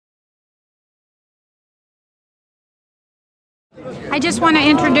I just want to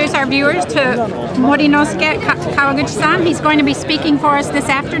introduce our viewers to Morinosuke Kawaguchi-san. He's going to be speaking for us this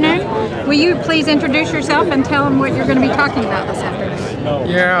afternoon. Will you please introduce yourself and tell them what you're going to be talking about this afternoon?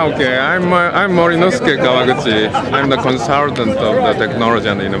 Yeah, okay. I'm Morinosuke Kawaguchi. I'm the consultant of the technology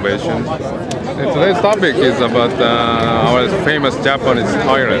and innovation. And today's topic is about our famous Japanese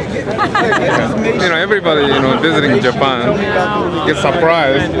toilet. Everybody, visiting Japan gets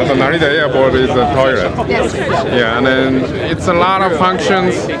surprised that the Narita airport is a toilet. Yes. Yeah, and then it's a lot of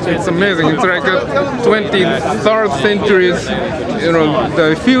functions. It's amazing. It's like a 23rd century's,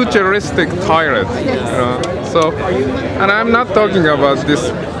 the futuristic toilet. So, and I'm not talking about this,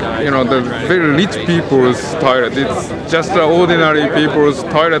 the very rich people's toilet. It's just the ordinary people's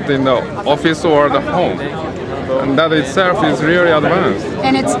toilet in the office or the home. And that itself is really advanced.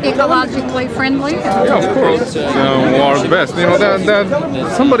 And it's ecologically friendly? Yeah, of course. World's best.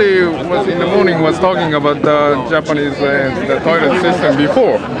 Somebody was in the morning was talking about the Japanese the toilet system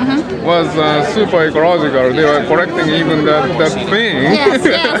before. Was super ecological. They were collecting even that thing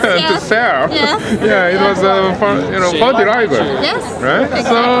to sell. Yes. Yeah, it was fertilizer. Yes. Right. Exactly.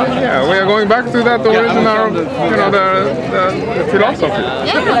 So yeah, we are going back to that original, the philosophy.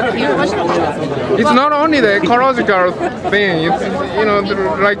 Yeah. It's not only the ecological thing. It's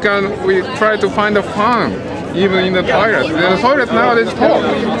we try to find a fun. Even in the toilet. The toilet nowadays talk.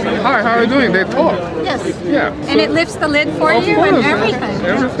 Hi, how are you doing? They talk. Yes. Yeah. And it lifts the lid for you and everything.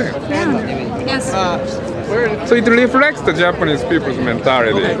 Everything. Yeah. Yes. So it reflects the Japanese people's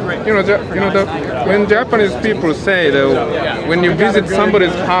mentality. When Japanese people say that when you visit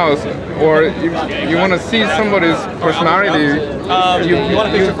somebody's house or you want to see somebody's personality, you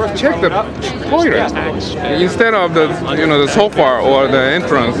check the toilet instead of the sofa or the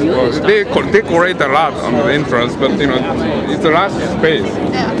entrance. They decorate a lot on the entrance, but it's the last space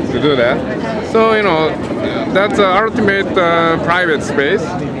to do that. So that's the ultimate private space.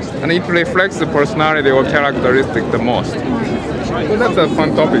 And it reflects the personality or characteristic the most. So that's a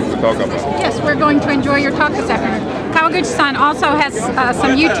fun topic to talk about. Yes, we're going to enjoy your talk this afternoon. Kawaguchi-san also has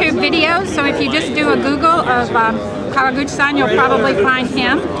some YouTube videos, so if you just do a Google of Kawaguchi-san, you'll probably find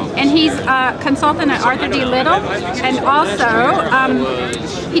him. And he's a consultant at Arthur D. Little, and also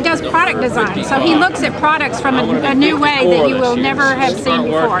he does product design. So he looks at products from a new way that you will never have seen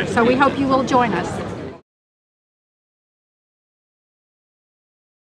before. So we hope you will join us.